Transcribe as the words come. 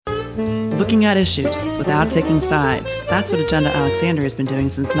Looking at issues without taking sides. That's what Agenda Alexandria has been doing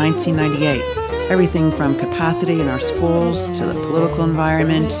since 1998. Everything from capacity in our schools, to the political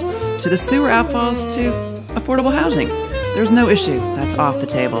environment, to the sewer outfalls, to affordable housing. There's no issue that's off the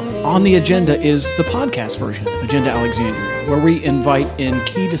table. On the agenda is the podcast version of Agenda Alexandria, where we invite in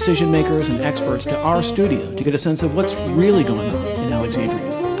key decision makers and experts to our studio to get a sense of what's really going on in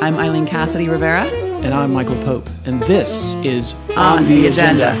Alexandria. I'm Eileen Cassidy Rivera. And I'm Michael Pope. And this is On the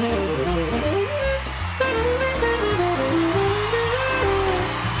Agenda.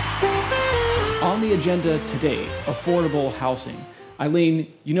 On the agenda today, affordable housing.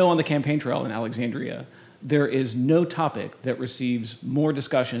 Eileen, you know, on the campaign trail in Alexandria, there is no topic that receives more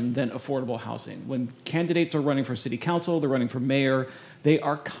discussion than affordable housing. When candidates are running for city council, they're running for mayor, they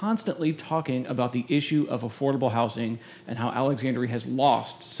are constantly talking about the issue of affordable housing and how Alexandria has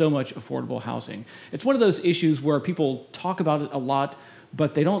lost so much affordable housing. It's one of those issues where people talk about it a lot,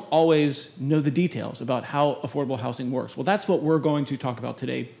 but they don't always know the details about how affordable housing works. Well, that's what we're going to talk about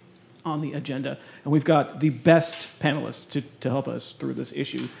today on the agenda. And we've got the best panelists to help us through this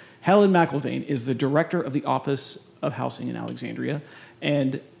issue. Helen McIlvaine is the director of the Office of Housing in Alexandria,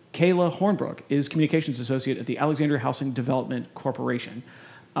 and Kayla Hornbrook is communications associate at the Alexandria Housing Development Corporation.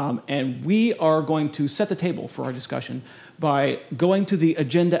 And we are going to set the table for our discussion by going to the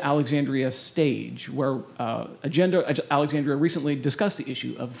Agenda Alexandria stage, where Agenda Alexandria recently discussed the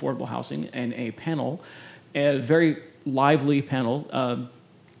issue of affordable housing in a panel, a very lively panel.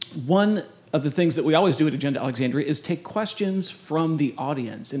 One of the things that we always do at Agenda Alexandria is take questions from the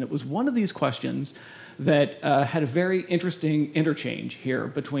audience. And it was one of these questions that had a very interesting interchange here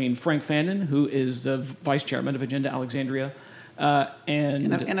between Frank Fannin, who is the vice chairman of Agenda Alexandria,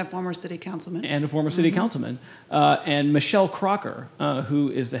 and a former city councilman. And a former city councilman. And Michelle Crocker, who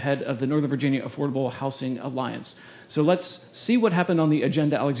is the head of the Northern Virginia Affordable Housing Alliance. So let's see what happened on the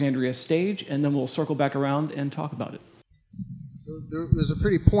Agenda Alexandria stage, and then we'll circle back around and talk about it. There's a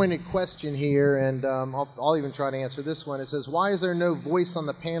pretty pointed question here, and I'll even try to answer this one. It says, why is there no voice on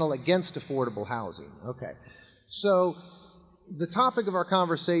the panel against affordable housing? Okay, so the topic of our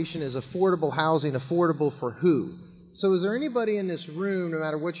conversation is affordable housing, affordable for who? So is there anybody in this room, no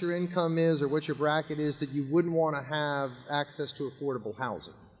matter what your income is or what your bracket is, that you wouldn't want to have access to affordable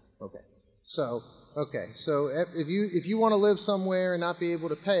housing? Okay, so if you want to live somewhere and not be able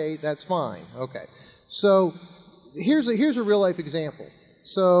to pay, that's fine. Okay, so here's a real life example.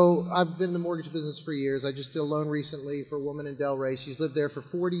 So I've been in the mortgage business for years. I just did a loan recently for a woman in Delray. She's lived there for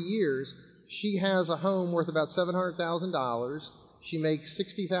 40 years. She has a home worth about $700,000. She makes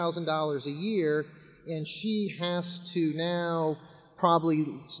 $60,000 a year, and she has to now probably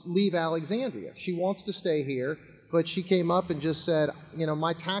leave Alexandria. She wants to stay here, but she came up and just said, you know,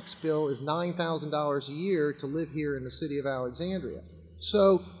 my tax bill is $9,000 a year to live here in the city of Alexandria.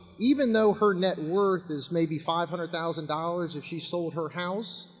 So even though her net worth is maybe $500,000 if she sold her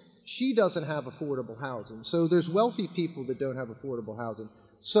house, she doesn't have affordable housing. So there's wealthy people that don't have affordable housing.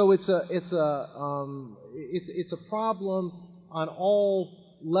 So it's a problem on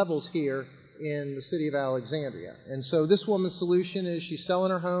all levels here in the city of Alexandria. And so this woman's solution is she's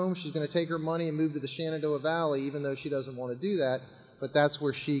selling her home, she's going to take her money and move to the Shenandoah Valley, even though she doesn't want to do that, but that's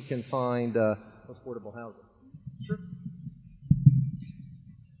where she can find affordable housing. Sure.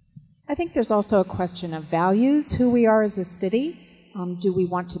 I think there's also a question of values, who we are as a city. Do we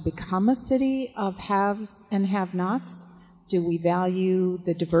want to become a city of haves and have-nots? Do we value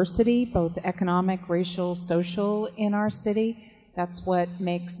the diversity, both economic, racial, social, in our city? That's what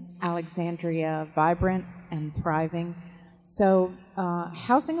makes Alexandria vibrant and thriving. So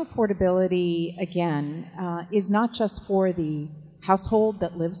housing affordability, again, is not just for the household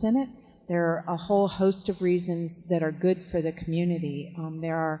that lives in it. There are a whole host of reasons that are good for the community.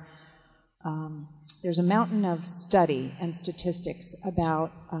 There's a mountain of study and statistics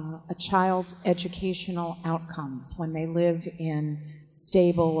about a child's educational outcomes when they live in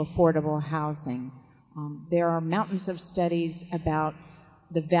stable, affordable housing. There are mountains of studies about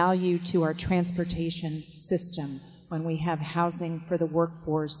the value to our transportation system when we have housing for the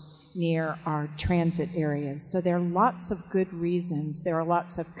workforce near our transit areas. So there are lots of good reasons. There are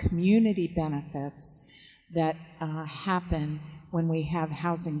lots of community benefits that happen when we have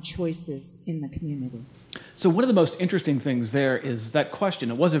housing choices in the community. So one of the most interesting things there is that question.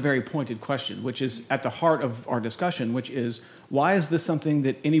 It was a very pointed question, which is at the heart of our discussion, which is, why is this something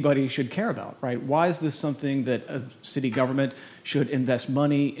that anybody should care about, right? Why is this something that a city government should invest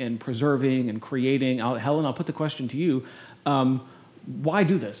money in preserving and creating? Helen, I'll put the question to you. Why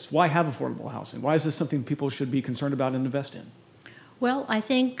do this? Why have affordable housing? Why is this something people should be concerned about and invest in? Well, I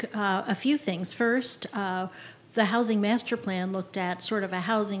think a few things. First, the housing master plan looked at sort of a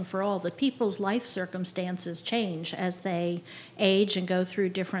housing for all, that people's life circumstances change as they age and go through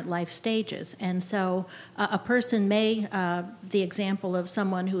different life stages. And so a person may, the example of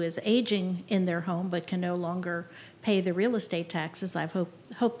someone who is aging in their home but can no longer pay the real estate taxes. I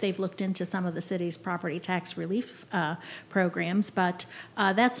hope they've looked into some of the city's property tax relief programs, but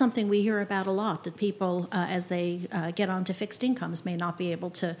that's something we hear about a lot, that people, as they get onto fixed incomes, may not be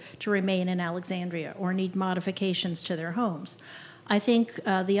able to remain in Alexandria or need modifications to their homes. I think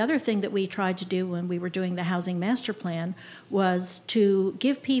the other thing that we tried to do when we were doing the housing master plan was to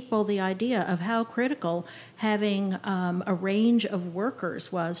give people the idea of how critical having a range of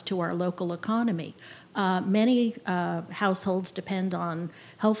workers was to our local economy. Many households depend on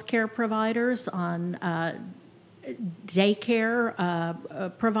healthcare providers, on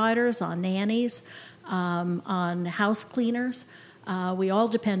daycare providers, on nannies, on house cleaners. We all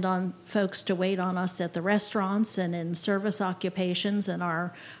depend on folks to wait on us at the restaurants and in service occupations, and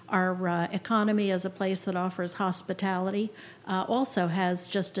our economy as a place that offers hospitality also has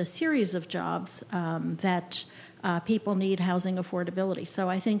just a series of jobs that people need housing affordability. So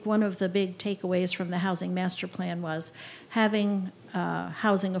I think one of the big takeaways from the housing master plan was having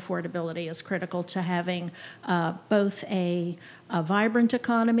housing affordability is critical to having both a vibrant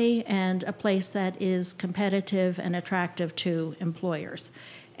economy and a place that is competitive and attractive to employers.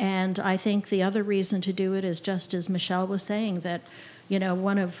 And I think the other reason to do it is just as Michelle was saying, that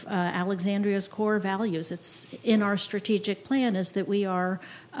one of Alexandria's core values, it's in our strategic plan, is that we are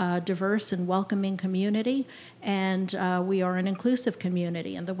a diverse and welcoming community, and we are an inclusive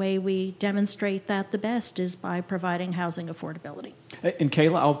community. And the way we demonstrate that the best is by providing housing affordability. And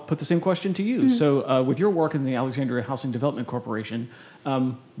Kayla, I'll put the same question to you. Mm-hmm. So with your work in the Alexandria Housing Development Corporation,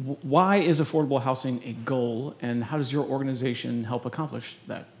 why is affordable housing a goal, and how does your organization help accomplish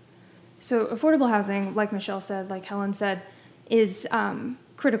that? So affordable housing, like Michelle said, like Helen said, is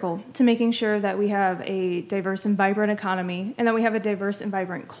critical to making sure that we have a diverse and vibrant economy, and that we have a diverse and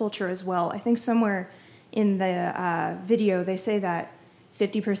vibrant culture as well. I think somewhere in the video they say that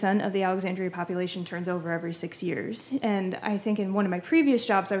 50% of the Alexandria population turns over every 6 years. And I think in one of my previous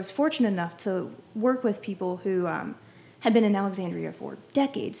jobs, I was fortunate enough to work with people who had been in Alexandria for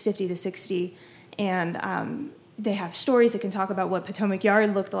decades, 50 to 60, and they have stories that can talk about what Potomac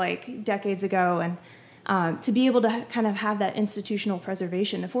Yard looked like decades ago, and to be able to kind of have that institutional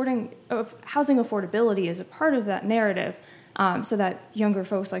preservation, housing affordability is a part of that narrative, so that younger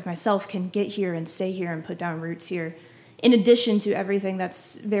folks like myself can get here and stay here and put down roots here, in addition to everything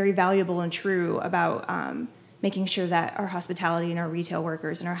that's very valuable and true about making sure that our hospitality and our retail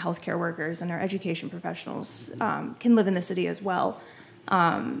workers and our healthcare workers and our education professionals can live in the city as well.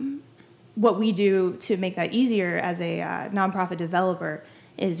 What we do to make that easier as a nonprofit developer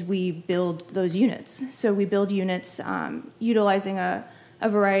is we build those units. So we build units utilizing a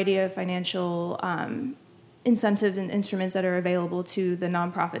variety of financial incentives and instruments that are available to the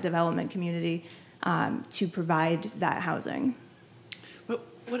nonprofit development community to provide that housing.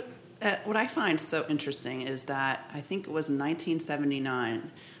 What I find so interesting is that I think it was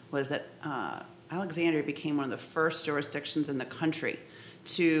 1979 was that Alexandria became one of the first jurisdictions in the country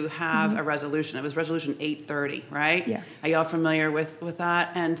to have a resolution. It was Resolution 830, right? Yeah. Are y'all familiar with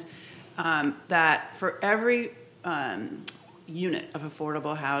that? And that for every unit of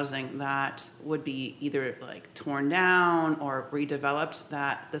affordable housing that would be either like torn down or redeveloped,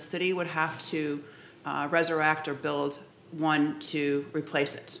 that the city would have to resurrect or build one to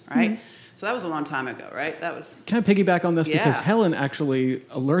replace it, right? Mm-hmm. So that was a long time ago, right? That was. Can I piggyback on this? Yeah. Because Helen actually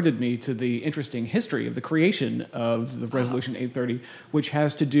alerted me to the interesting history of the creation of the Resolution 830, which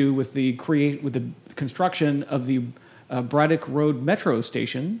has to do with the construction of the Braddock Road Metro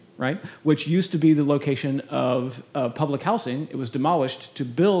Station, right? Which used to be the location of public housing. It was demolished to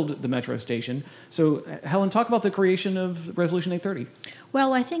build the Metro Station. So, Helen, talk about the creation of Resolution 830.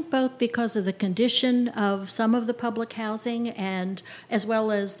 Well, I think both because of the condition of some of the public housing, and as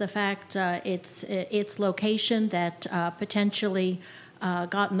well as the fact its location that potentially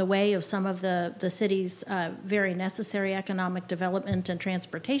got in the way of some of the city's very necessary economic development and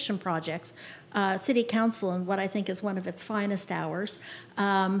transportation projects. City Council, in what I think is one of its finest hours,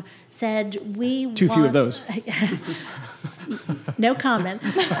 said Too few of those. No comment.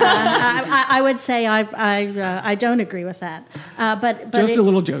 I would say I don't agree with that. But just a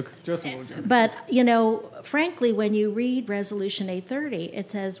little joke. But frankly, when you read Resolution 830, it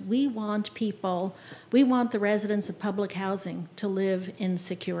says we want people we want the residents of public housing to live in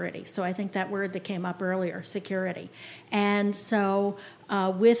security. So I think that word that came up earlier, security. And so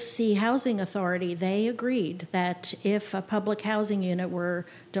with the housing authority, they agreed that if a public housing unit were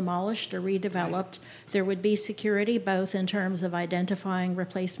demolished or redeveloped, there would be security both in terms of identifying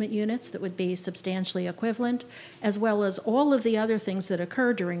replacement units that would be substantially equivalent, as well as all of the other things that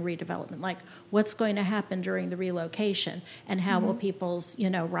occur during redevelopment, like what's going to happen during the relocation and how will people's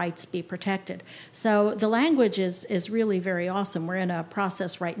rights be protected. So the language is really very awesome. We're in a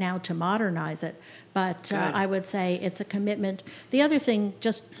process right now to modernize it. But I would say it's a commitment. The other thing,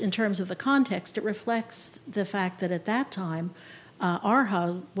 just in terms of the context, it reflects the fact that at that time, our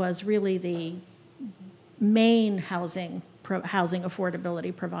hub was really the main housing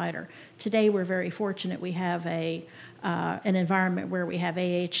affordability provider. Today, we're very fortunate. We have an environment where we have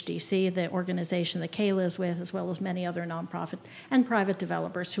AHDC, the organization that Kayla is with, as well as many other nonprofit and private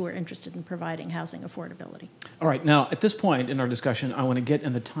developers who are interested in providing housing affordability. All right, now at this point in our discussion, I want to get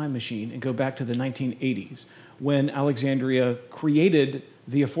in the time machine and go back to the 1980s when Alexandria created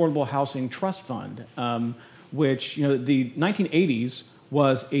the Affordable Housing Trust Fund, which, the 1980s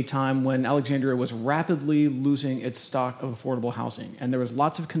was a time when Alexandria was rapidly losing its stock of affordable housing. And there was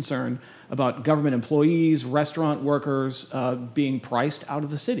lots of concern about government employees, restaurant workers being priced out of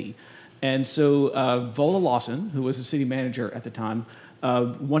the city. And so Vola Lawson, who was the city manager at the time,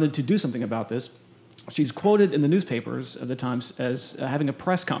 wanted to do something about this. She's quoted in the newspapers at the time as having a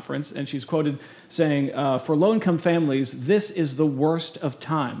press conference, and she's quoted saying, for low-income families, this is the worst of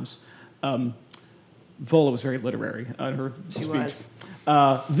times. Vola was very literary in her speech. She was.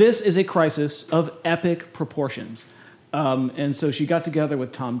 This is a crisis of epic proportions. And so she got together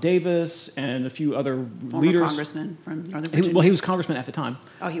with Tom Davis and a few other Former leaders. congressman from Northern Virginia. He was congressman at the time.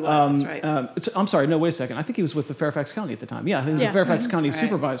 Oh, he was, that's right. I'm sorry, no, wait a second. I think he was with the Fairfax County at the time. Yeah, he was the Fairfax County Right.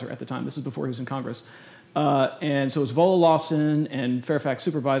 supervisor at the time. This is before he was in Congress. And so it was Vola Lawson and Fairfax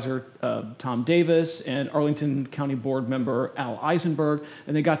supervisor Tom Davis and Arlington County board member Al Eisenberg,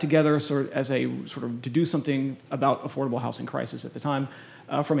 and they got together to do something about affordable housing crisis at the time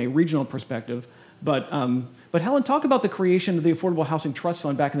from a regional perspective. But Helen, talk about the creation of the Affordable Housing Trust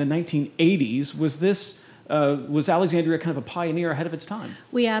Fund back in the 1980s. Was Alexandria kind of a pioneer ahead of its time?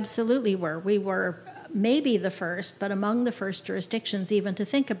 We absolutely were. We were maybe the first, but among the first jurisdictions even to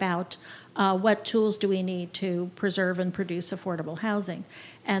think about what tools do we need to preserve and produce affordable housing.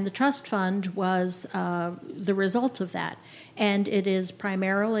 And the trust fund was the result of that. And it is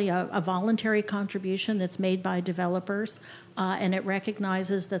primarily a voluntary contribution that's made by developers, and it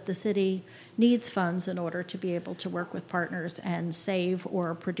recognizes that the city needs funds in order to be able to work with partners and save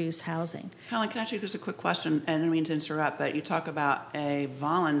or produce housing. Helen, can I ask you just a quick question? I didn't mean to interrupt, but you talk about a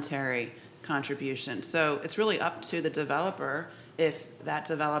voluntary contribution. So it's really up to the developer if that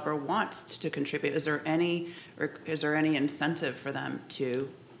developer wants to contribute. Is there any incentive for them to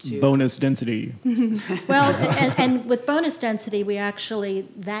bonus density? Well, and with bonus density, we actually,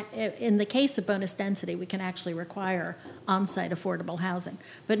 in the case of bonus density, we can actually require on-site affordable housing.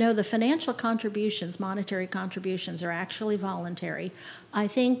 But no, the financial contributions, monetary contributions, are actually voluntary. I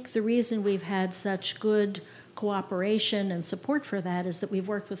think the reason we've had such good cooperation and support for that is that we've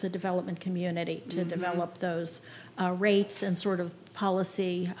worked with the development community to develop those rates and sort of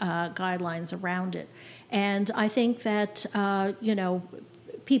policy guidelines around it. And I think that,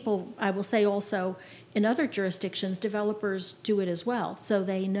 people, I will say also, in other jurisdictions, developers do it as well. So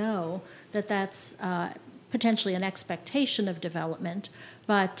they know that that's potentially an expectation of development.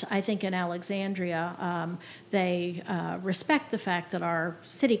 But I think in Alexandria, they respect the fact that our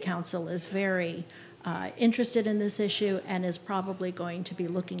city council is very interested in this issue and is probably going to be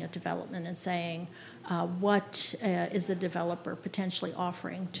looking at development and saying, what is the developer potentially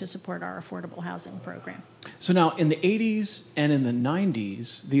offering to support our affordable housing program? So now, in the 80s and in the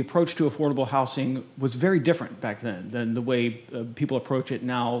 90s, the approach to affordable housing was very different back then than the way people approach it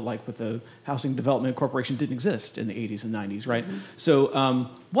now, like with the Housing Development Corporation didn't exist in the 80s and 90s, right? Mm-hmm. So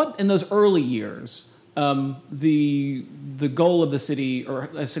what, in those early years, the goal of the city, or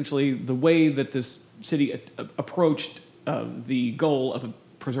essentially the way that this city approached the goal of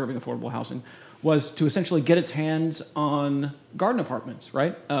preserving affordable housing, was to essentially get its hands on garden apartments,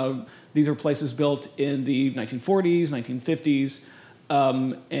 right? These are places built in the 1940s, 1950s.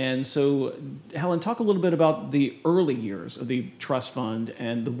 And so, Helen, talk a little bit about the early years of the trust fund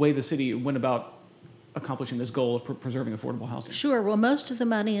and the way the city went about accomplishing this goal of preserving affordable housing. Sure. Well, most of the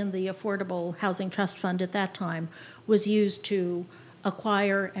money in the Affordable Housing Trust Fund at that time was used to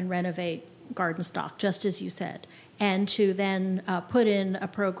acquire and renovate garden stock, just as you said. and to then put in a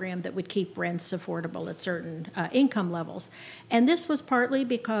program that would keep rents affordable at certain income levels. And this was partly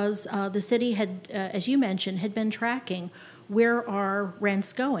because the city had, as you mentioned, had been tracking where are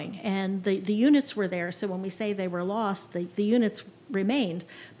rents going. And the units were there, so when we say they were lost, the units remained,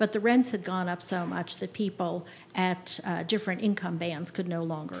 but the rents had gone up so much that people at different income bands could no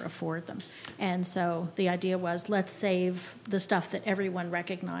longer afford them. And so the idea was, let's save the stuff that everyone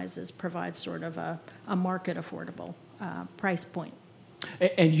recognizes provides sort of a market affordable price point.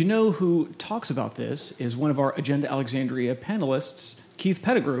 And you know who talks about this is one of our Agenda Alexandria panelists, Keith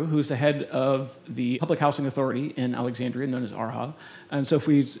Pettigrew, who's the head of the Public Housing Authority in Alexandria, known as ARHA. And so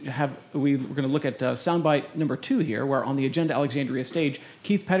we're going to look at soundbite number 2 here, where on the Agenda Alexandria stage,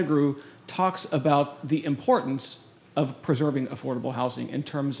 Keith Pettigrew talks about the importance of preserving affordable housing in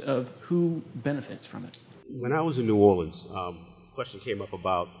terms of who benefits from it. When I was in New Orleans, a question came up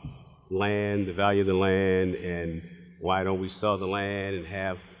about land, the value of the land, and why don't we sell the land and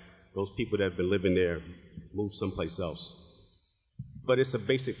have those people that have been living there move someplace else. But it's a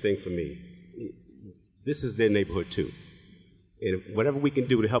basic thing for me. This is their neighborhood too. And whatever we can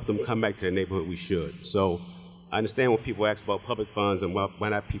do to help them come back to their neighborhood, we should. So I understand when people ask about public funds and why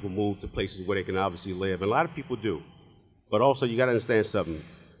not people move to places where they can obviously live. And a lot of people do. But also you got to understand something.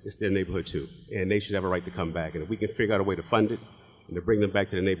 It's their neighborhood too. And they should have a right to come back. And if we can figure out a way to fund it and to bring them back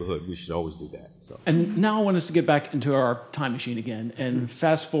to the neighborhood, we should always do that. So. And now I want us to get back into our time machine again and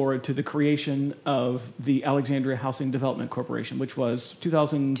fast forward to the creation of the Alexandria Housing Development Corporation, which was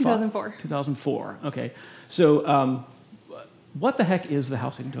 2004. 2004. Okay. So what the heck is the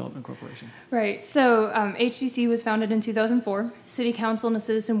Housing Development Corporation? Right. So HDC was founded in 2004. City Council and a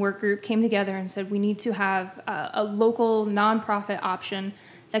citizen work group came together and said we need to have a local nonprofit option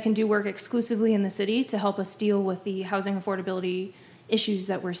that can do work exclusively in the city to help us deal with the housing affordability issues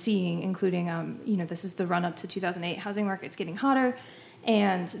that we're seeing, including, this is the run-up to 2008. Housing market's getting hotter,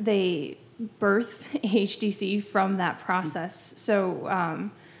 and they birth HDC from that process.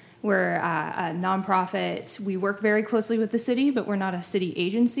 So we're a nonprofit. We work very closely with the city, but we're not a city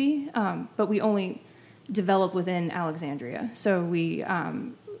agency, but we only develop within Alexandria. So we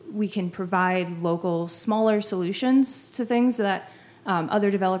can provide local, smaller solutions to things that other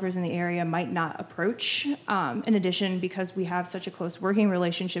developers in the area might not approach. In addition, because we have such a close working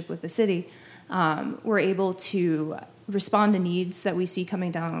relationship with the city, we're able to respond to needs that we see coming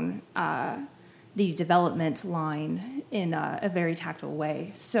down the development line in a very tactile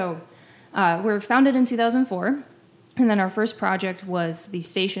way. So we're founded in 2004, and then our first project was the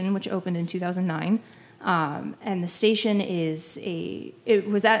station, which opened in 2009. And the station it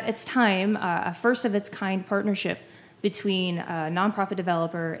was at its time a first of its kind partnership between a nonprofit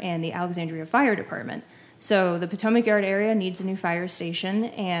developer and the Alexandria Fire Department. So the Potomac Yard area needs a new fire station,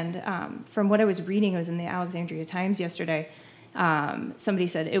 and from what I was reading, it was in the Alexandria Times yesterday, somebody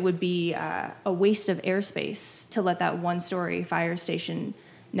said it would be a waste of airspace to let that one-story fire station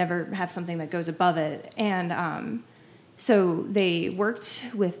never have something that goes above it. And so they worked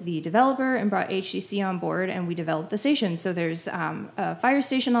with the developer and brought HDC on board, and we developed the station. So there's a fire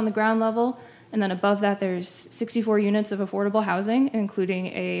station on the ground level, and then above that, there's 64 units of affordable housing, including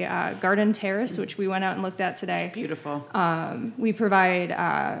a garden terrace, which we went out and looked at today. Beautiful. We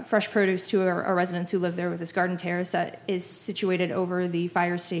provide fresh produce to our residents who live there with this garden terrace that is situated over the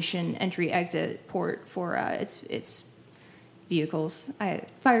fire station entry-exit port for its vehicles,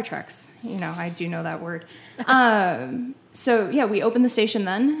 fire trucks. I do know that word. So yeah, we opened the station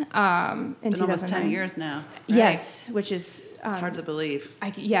then in 2009. Almost 10 years now. Right? Yes, which is it's hard to believe.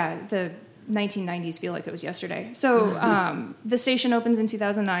 The 1990s feel like it was yesterday. So the station opens in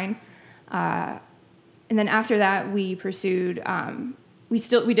 2009, and then after that we pursued. We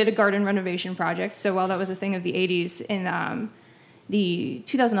did a garden renovation project. So while that was a thing of the 80s, in the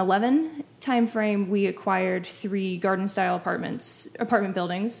 2011 timeframe, we acquired 3 garden-style apartment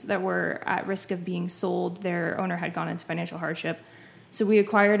buildings that were at risk of being sold. Their owner had gone into financial hardship. So we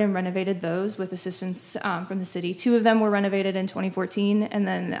acquired and renovated those with assistance from the city. 2 of them were renovated in 2014, and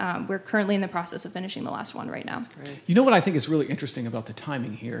then we're currently in the process of finishing the last one right now. That's great. You know what I think is really interesting about the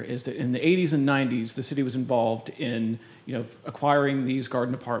timing here is that in the 80s and 90s, the city was involved in acquiring these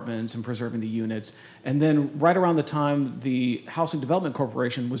garden apartments and preserving the units. And then right around the time the Housing Development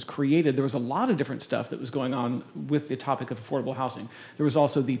Corporation was created, there was a lot of different stuff that was going on with the topic of affordable housing. There was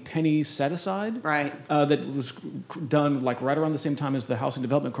also the penny set-aside that was done like right around the same time as the Housing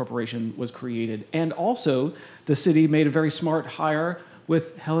Development Corporation was created. And also the city made a very smart hire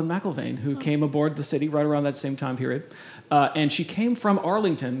with Helen McIlvaine, who came aboard the city right around that same time period. And she came from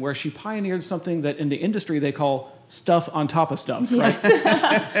Arlington, where she pioneered something that in the industry they call stuff on top of stuff, right?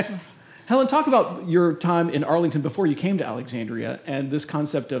 Yes. Helen, talk about your time in Arlington before you came to Alexandria and this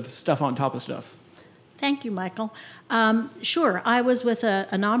concept of stuff on top of stuff. Thank you, Michael. Sure. I was with a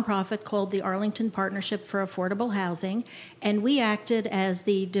nonprofit called the Arlington Partnership for Affordable Housing, and we acted as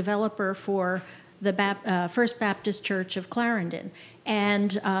the developer for the First Baptist Church of Clarendon.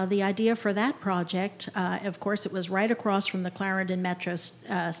 And the idea for that project, of course, it was right across from the Clarendon Metro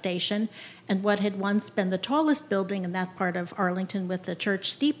station, and what had once been the tallest building in that part of Arlington with the church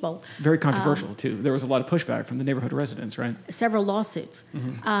steeple. Very controversial, too. There was a lot of pushback from the neighborhood residents, right? Several lawsuits,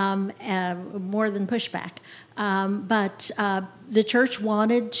 more than pushback. But the church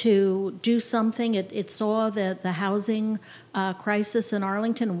wanted to do something. It saw the housing crisis in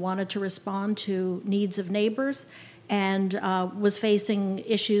Arlington and wanted to respond to needs of neighbors, and was facing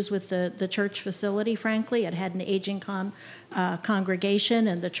issues with the church facility, frankly. It had an aging congregation,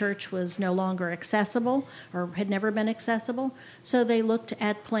 and the church was no longer accessible or had never been accessible. So they looked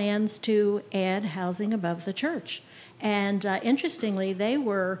at plans to add housing above the church. And interestingly, they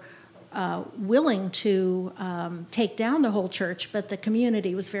were willing to take down the whole church, but the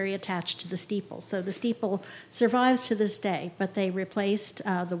community was very attached to the steeple. So the steeple survives to this day, but they replaced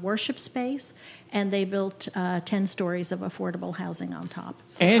the worship space, and they built 10 stories of affordable housing on top.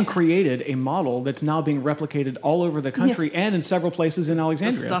 And created a model that's now being replicated all over the country and in several places in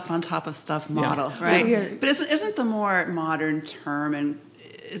Alexandria. The stuff on top of stuff model, right? But isn't the more modern term, and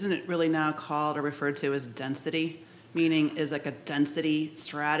isn't it really now called or referred to as density? Meaning is like a density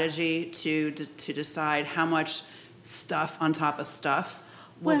strategy to decide how much stuff on top of stuff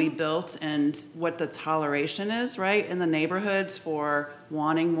will be built and what the toleration is, right, in the neighborhoods for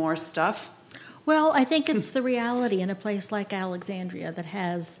wanting more stuff? Well, I think it's the reality in a place like Alexandria that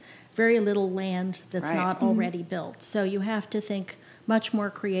has very little land that's not already built. So you have to think much more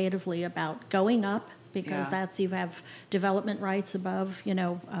creatively about going up, because you have development rights above,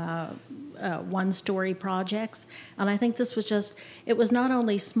 one-story projects. And I think this was it was not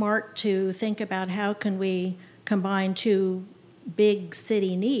only smart to think about how can we combine two big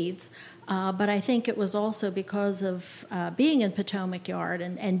city needs, but I think it was also because of being in Potomac Yard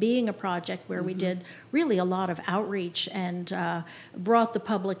and being a project where we did really a lot of outreach and brought the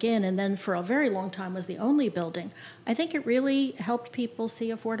public in, and then for a very long time was the only building. I think it really helped people see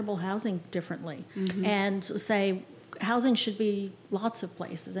affordable housing differently and say housing should be lots of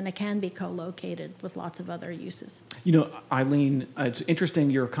places, and it can be co-located with lots of other uses. Eileen, it's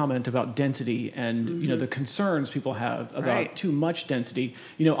interesting your comment about density and the concerns people have about too much density.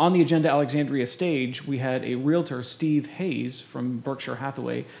 On the Agenda Alexandria stage, we had a realtor, Steve Hayes from Berkshire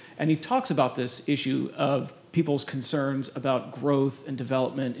Hathaway, and he talks about this issue of people's concerns about growth and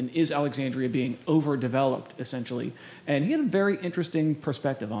development, and is Alexandria being overdeveloped, essentially. And he had a very interesting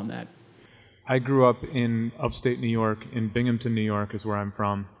perspective on that. I grew up in upstate New York, in Binghamton, New York is where I'm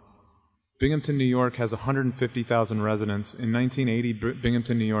from. Binghamton, New York has 150,000 residents. In 1980,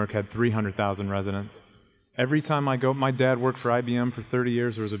 Binghamton, New York had 300,000 residents. Every time I go, my dad worked for IBM for 30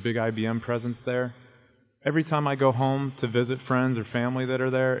 years. There was a big IBM presence there. Every time I go home to visit friends or family that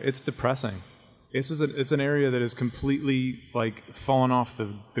are there, it's depressing. It's an area that is completely fallen off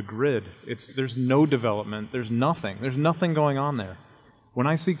the grid. There's no development. There's nothing going on there. When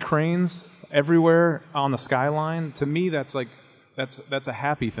I see cranes everywhere on the skyline, to me that's a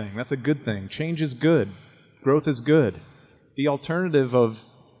happy thing. That's a good thing. Change is good. Growth is good. The alternative of,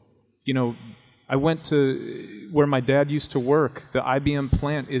 I went to where my dad used to work. The IBM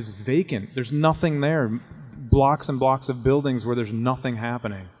plant is vacant. There's nothing there. Blocks and blocks of buildings where there's nothing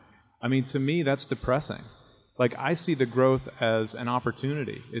happening. I mean, to me, that's depressing. I see the growth as an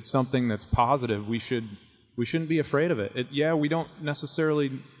opportunity. It's something that's positive. We shouldn't be afraid of it. We don't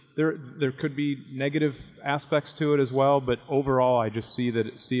necessarily. There could be negative aspects to it as well, but overall, I just see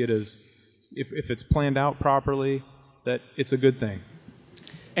it as if it's planned out properly, that it's a good thing.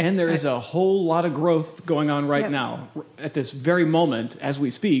 And there is a whole lot of growth going on right now. At this very moment, as we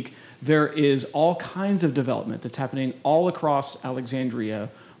speak, there is all kinds of development that's happening all across Alexandria,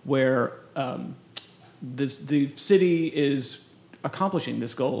 where the city is accomplishing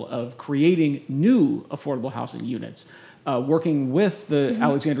this goal of creating new affordable housing units, working with the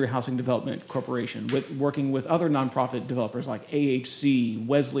Alexandria Housing Development Corporation, working with other nonprofit developers like AHC,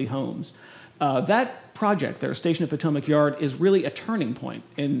 Wesley Homes. That project there, Station at Potomac Yard, is really a turning point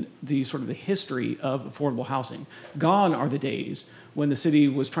in the history of affordable housing. Gone are the days when the city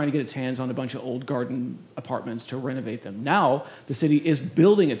was trying to get its hands on a bunch of old garden apartments to renovate them. Now, the city is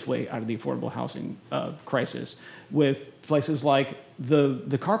building its way out of the affordable housing crisis with places like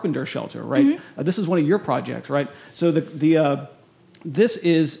the Carpenter Shelter, right? This is one of your projects, right? So this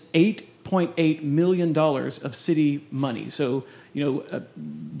is 8 $8.8 million of city money. So,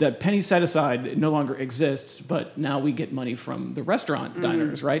 that penny set aside no longer exists, but now we get money from the restaurant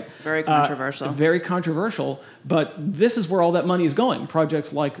diners, right? Very controversial. Very controversial, but this is where all that money is going,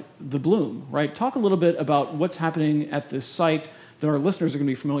 projects like the Bloom, right? Talk a little bit about what's happening at this site that our listeners are going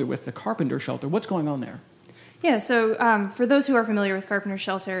to be familiar with, the Carpenter Shelter. What's going on there? Yeah, so for those who are familiar with Carpenter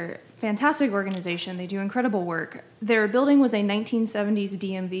Shelter, fantastic organization. They do incredible work. Their building was a 1970s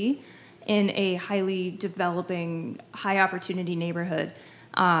DMV in a highly developing, high-opportunity neighborhood.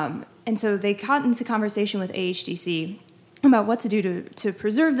 And so they got into conversation with AHDC about what to do to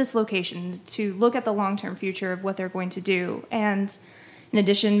preserve this location, to look at the long-term future of what they're going to do, and in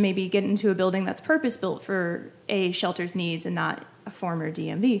addition, maybe get into a building that's purpose-built for a shelter's needs and not a former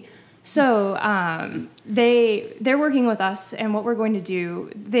DMV. So they're working with us, and what we're going to do,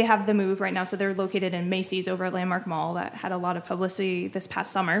 they have the move right now, so they're located in Macy's over at Landmark Mall that had a lot of publicity this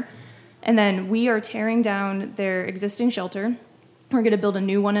past summer. And then we are tearing down their existing shelter. We're going to build a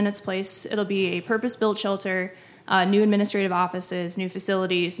new one in its place. It'll be a purpose-built shelter, new administrative offices, new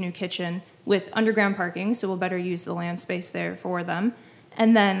facilities, new kitchen, with underground parking, so we'll better use the land space there for them.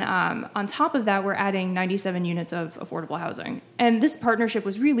 And then on top of that, we're adding 97 units of affordable housing. And this partnership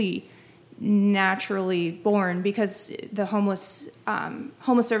was really naturally born because the homeless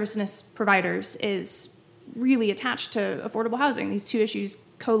services providers is really attached to affordable housing. These two issues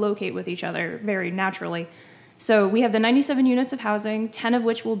co-locate with each other very naturally. So we have the 97 units of housing, 10 of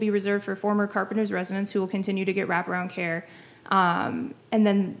which will be reserved for former Carpenters residents who will continue to get wraparound care. And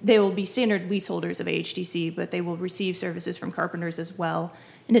then they will be standard leaseholders of AHDC, but they will receive services from Carpenters as well,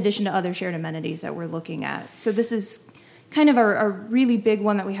 in addition to other shared amenities that we're looking at. So this is kind of a really big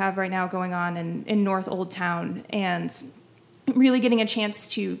one that we have right now going on in North Old Town, and really getting a chance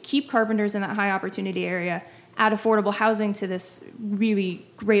to keep Carpenters in that high opportunity area, add affordable housing to this really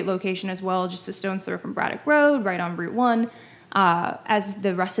great location as well, just a stone's throw from Braddock Road, right on Route 1, as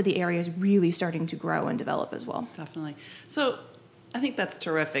the rest of the area is really starting to grow and develop as well. Definitely. So I think that's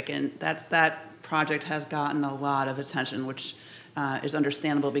terrific, and that project has gotten a lot of attention, which is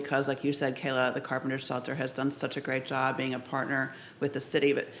understandable because, like you said, Kayla, the Carpenter Shelter has done such a great job being a partner with the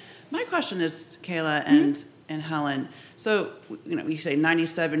city. But my question is, Kayla and Helen, so you say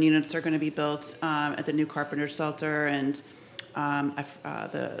 97 units are going to be built at the new Carpenter Shelter, and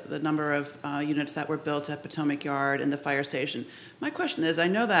the number of units that were built at Potomac Yard and the fire station. My question is, I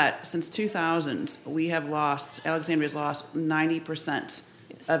know that since 2000, Alexandria's lost 90%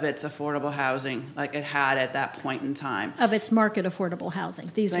 of its affordable housing, like it had at that point in time. Of its market affordable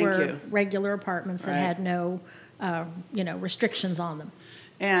housing. These were regular apartments that had no, restrictions on them.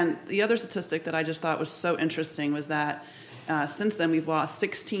 And the other statistic that I just thought was so interesting was that since then we've lost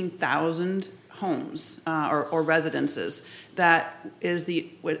 16,000 homes or residences. That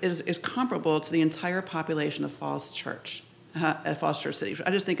is comparable to the entire population of Falls Church City. I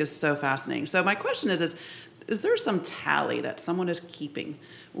just think is so fascinating. So my question is there some tally that someone is keeping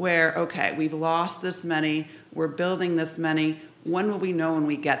where, okay, we've lost this many, we're building this many, when will we know when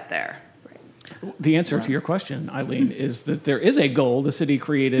we get there? The answer to your question, Eileen, is that there is a goal the city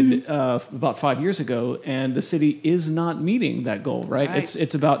created about 5 years ago, and the city is not meeting that goal, right?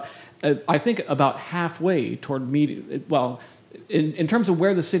 It's about, I think, about halfway toward meeting. Well, in terms of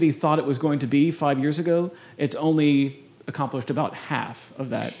where the city thought it was going to be 5 years ago, it's only accomplished about half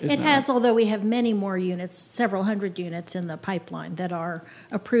of that. It has, although we have many more units, several hundred units in the pipeline that are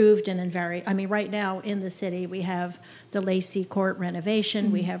approved and right now in the city we have the Lacey Court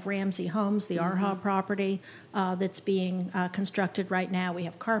renovation, we have Ramsey Homes, the Arha property that's being constructed right now. We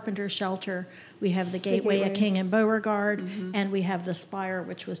have Carpenter Shelter, we have the Gateway at King and Beauregard, and we have the Spire,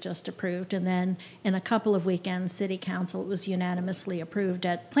 which was just approved. And then in a couple of weekends, City Council, it was unanimously approved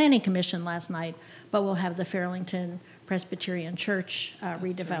at Planning Commission last night, but we'll have the Fairlington Presbyterian Church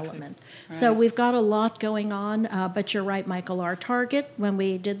redevelopment. Right. So we've got a lot going on, but you're right, Michael. Our target when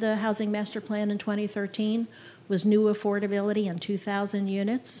we did the Housing Master Plan in 2013 was new affordability in 2,000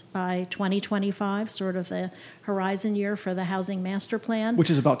 units by 2025, sort of the horizon year for the Housing Master Plan. Which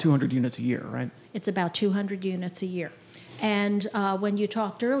is about 200 units a year, right? It's about 200 units a year. And when you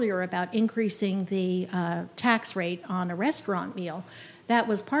talked earlier about increasing the tax rate on a restaurant meal, that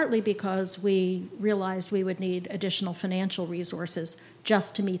was partly because we realized we would need additional financial resources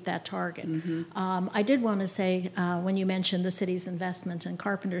just to meet that target. I did want to say, when you mentioned the city's investment in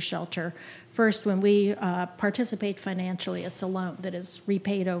Carpenter Shelter, first, when we participate financially, it's a loan that is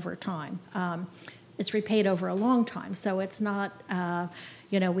repaid over time. it's repaid over a long time. So it's not,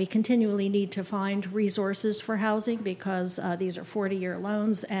 we continually need to find resources for housing because these are 40-year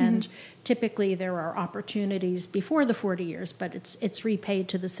loans, and typically there are opportunities before the 40 years, but it's repaid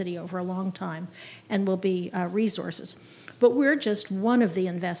to the city over a long time and will be resources. But we're just one of the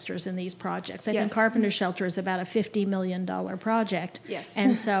investors in these projects. I think Carpenter Shelter is about a $50 million project. Yes.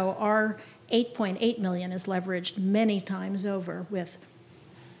 And so our $8.8 million is leveraged many times over with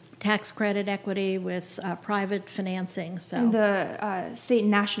tax credit equity, with private financing. So And the state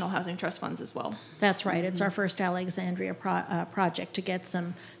and national housing trust funds as well. that's right. It's our first Alexandria project to get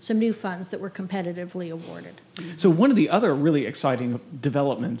some new funds that were competitively awarded. So one of the other really exciting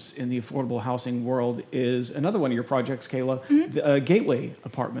developments in the affordable housing world is another one of your projects, Kayla, the Gateway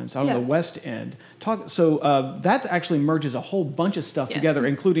Apartments out on the West End. That actually merges a whole bunch of stuff together,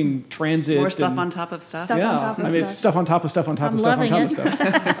 including transit. More stuff on top of stuff. Stuff on top of it's stuff on top of stuff on top I'm of stuff on loving top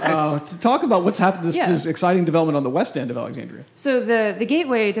of stuff. To talk about what's happened, this exciting development on the West End of Alexandria. So the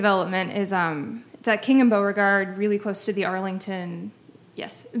Gateway development is it's at King and Beauregard, really close to the Arlington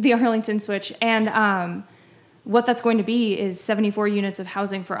switch. And what that's going to be is 74 units of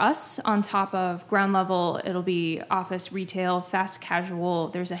housing for us. On top of ground level, it'll be office, retail, fast casual.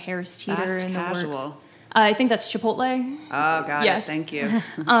 There's a Harris Teeter in the works. I think that's Chipotle. Oh, got it. Thank you.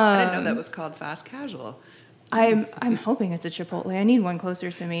 I didn't know that was called fast casual. I'm hoping it's a Chipotle. I need one closer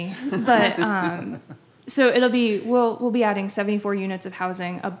to me. But so we'll be adding 74 units of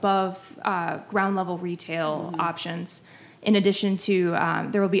housing above ground level retail options. In addition to,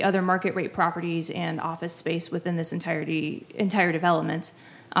 there will be other market rate properties and office space within this entire development,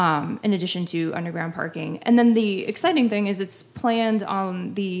 in addition to underground parking. And then the exciting thing is it's planned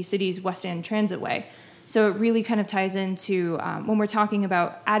on the city's West End Transitway. So it really kind of ties into when we're talking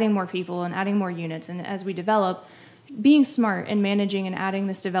about adding more people and adding more units, and as we develop, being smart and managing and adding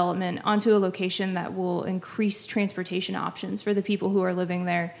this development onto a location that will increase transportation options for the people who are living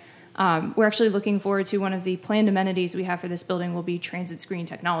there. We're actually looking forward to one of the planned amenities we have for this building will be transit screen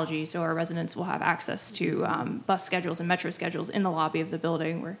technology, so our residents will have access to bus schedules and metro schedules in the lobby of the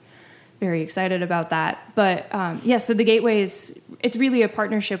building. We're very excited about that. But so the Gateway it's really a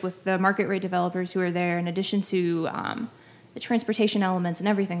partnership with the market rate developers who are there, in addition to the transportation elements and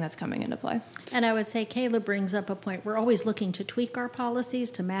everything that's coming into play. And I would say Kayla brings up a point. We're always looking to tweak our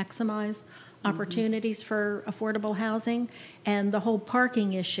policies to maximize opportunities for affordable housing, and the whole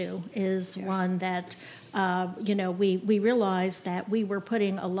parking issue is one that we realized that we were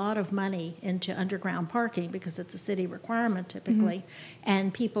putting a lot of money into underground parking because it's a city requirement typically,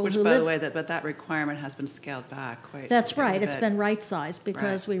 and people Which, who by live, the way, that requirement has been scaled back quite. That's right. a It's bit. been right-sized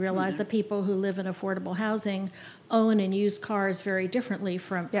because we realize that people who live in affordable housing own and use cars very differently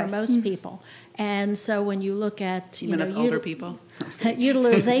from most people. And so when you look at older people,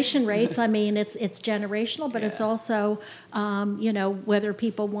 utilization rates, I mean, it's generational, but it's also whether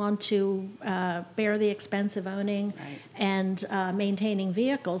people want to bear the expense of owning and maintaining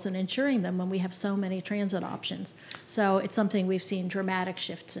vehicles and insuring them when we have so many transit options. So it's something we've seen dramatic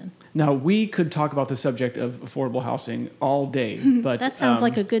shifts in. Now, we could talk about the subject of affordable housing all day, but that sounds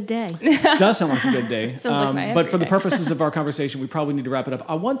like a good day. Does sound like a good day. Sounds like my but for the every day. purposes of our conversation, we probably need to wrap it up.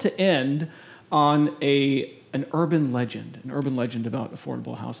 I want to end on an urban legend about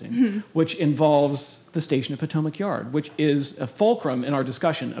affordable housing, which involves the station at Potomac Yard, which is a fulcrum in our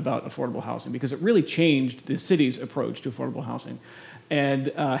discussion about affordable housing because it really changed the city's approach to affordable housing. And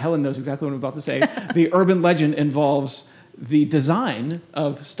Helen knows exactly what I'm about to say. The urban legend involves the design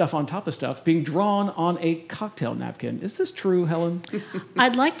of stuff on top of stuff being drawn on a cocktail napkin. Is this true, Helen?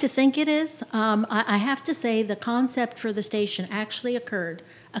 I'd like to think it is. I have to say the concept for the station actually occurred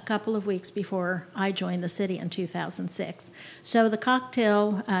a couple of weeks before I joined the city in 2006. So the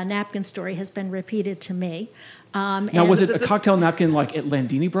cocktail napkin story has been repeated to me. Now, was it a cocktail napkin like at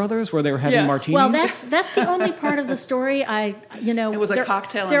Landini Brothers where they were having martinis? Well, that's the only part of the story. It was a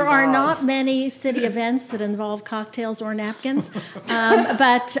cocktail There involved. are not many city events that involve cocktails or napkins.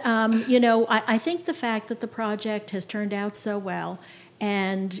 I think the fact that the project has turned out so well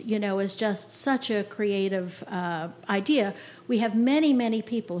and, is just such a creative idea. We have many, many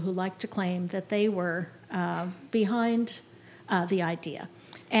people who like to claim that they were behind the idea.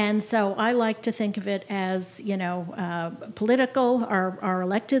 And so I like to think of it as, political, our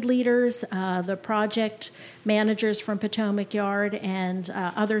elected leaders, the project managers from Potomac Yard, and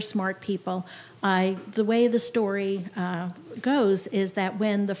other smart people. The way the story goes is that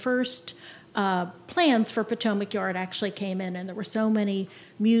when the first plans for Potomac Yard actually came in, and there were so many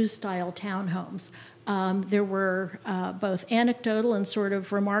Muse-style townhomes, there were both anecdotal and sort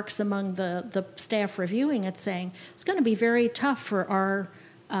of remarks among the staff reviewing it saying, it's going to be very tough for our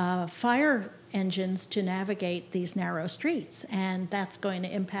fire engines to navigate these narrow streets, and that's going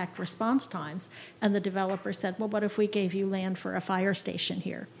to impact response times. And the developer said, well, what if we gave you land for a fire station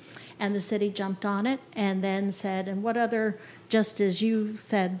here? And the city jumped on it and then said, and what other, just as you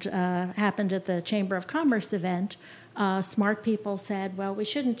said, happened at the Chamber of Commerce event, smart people said, well, we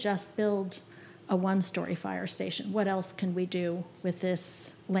shouldn't just build a one-story fire station. What else can we do with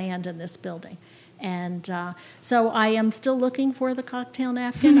this land and this building? And so I am still looking for the cocktail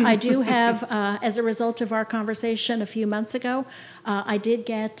napkin. I do have, as a result of our conversation a few months ago, I did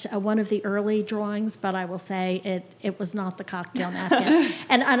get one of the early drawings, but I will say it was not the cocktail napkin.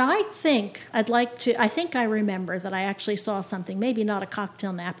 and I think I remember that I actually saw something, maybe not a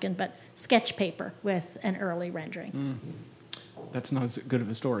cocktail napkin, but sketch paper with an early rendering. That's not as good of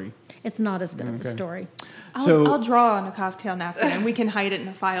a story. It's not as good of a story. I'll draw on a cocktail napkin and we can hide it in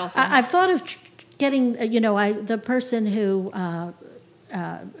a file somewhere. I've thought of getting, the person who,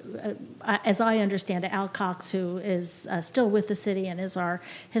 as I understand it, Al Cox, who is still with the city and is our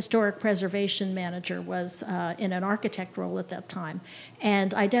historic preservation manager, was in an architect role at that time.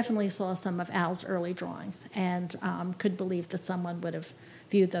 And I definitely saw some of Al's early drawings and could believe that someone would have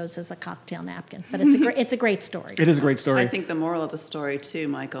viewed those as a cocktail napkin. But it's a great story. It is a great story. I think the moral of the story, too,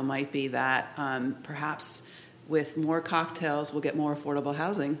 Michael, might be that perhaps with more cocktails, we'll get more affordable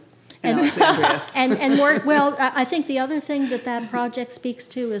housing in Alexandria. and more, well, I think the other thing that project speaks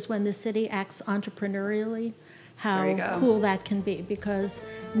to is when the city acts entrepreneurially, how cool that can be, because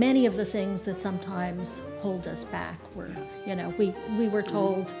many of the things that sometimes hold us back were, we were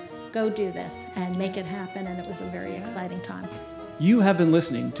told, go do this and make it happen, and it was a very exciting time. You have been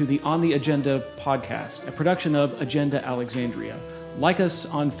listening to the On the Agenda podcast, a production of Agenda Alexandria. Like us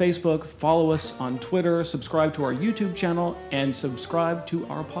on Facebook, follow us on Twitter, subscribe to our YouTube channel, and subscribe to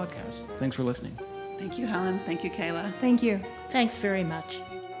our podcast. Thanks for listening. Thank you, Helen. Thank you, Kayla. Thank you. Thanks very much.